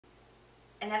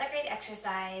Another great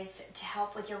exercise to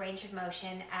help with your range of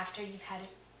motion after you've had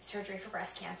surgery for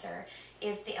breast cancer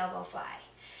is the elbow fly.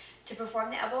 To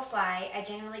perform the elbow fly, I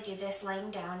generally do this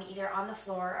laying down either on the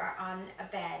floor or on a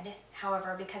bed.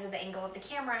 However, because of the angle of the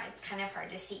camera, it's kind of hard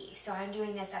to see, so I'm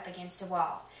doing this up against a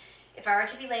wall. If I were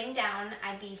to be laying down,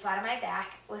 I'd be flat on my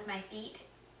back with my feet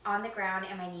on the ground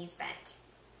and my knees bent.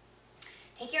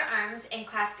 Take your arms and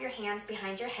clasp your hands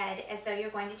behind your head as though you're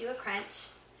going to do a crunch.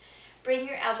 Bring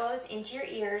your elbows into your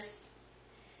ears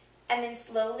and then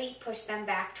slowly push them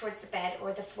back towards the bed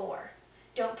or the floor.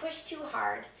 Don't push too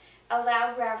hard.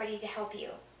 Allow gravity to help you.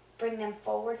 Bring them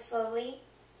forward slowly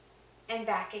and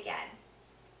back again.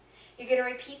 You're going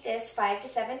to repeat this 5 to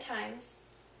 7 times.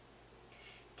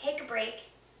 Take a break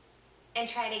and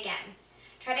try it again.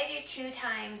 Try to do 2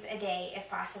 times a day if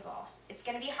possible. It's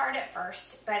going to be hard at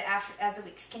first, but as the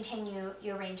weeks continue,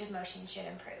 your range of motion should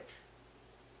improve.